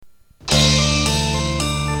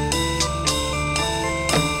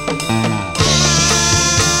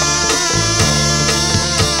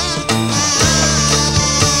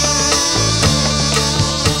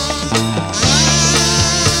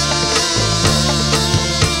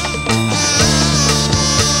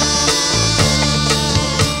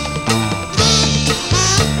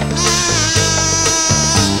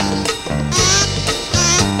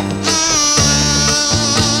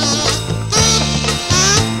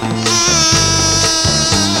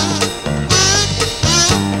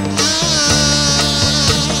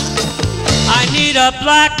a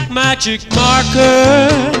black magic marker.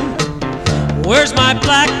 Where's my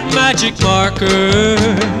black magic marker?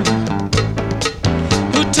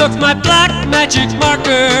 Who took my black magic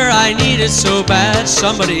marker? I need it so bad,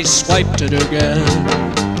 somebody swiped it again.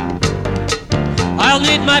 I'll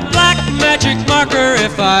need my black magic marker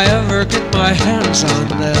if I ever get my hands on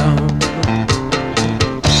them.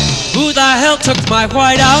 Who the hell took my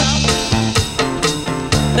whiteout?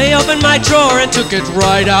 They opened my drawer and took it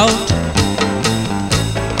right out.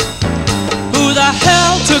 Who the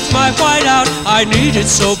hell took my whiteout? I need it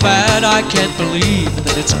so bad I can't believe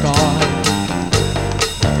that it's gone.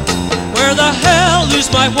 Where the hell is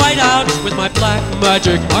my whiteout? With my black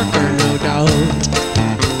magic marker, no doubt.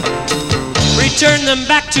 Return them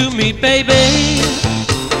back to me, baby.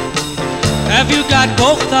 Have you got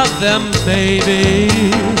both of them, baby?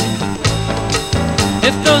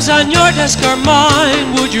 If those on your desk are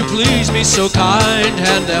mine, would you please be so kind,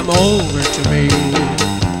 hand them over to me.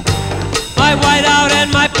 My whiteout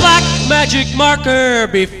and my black magic marker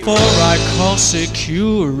before I call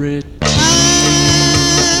security.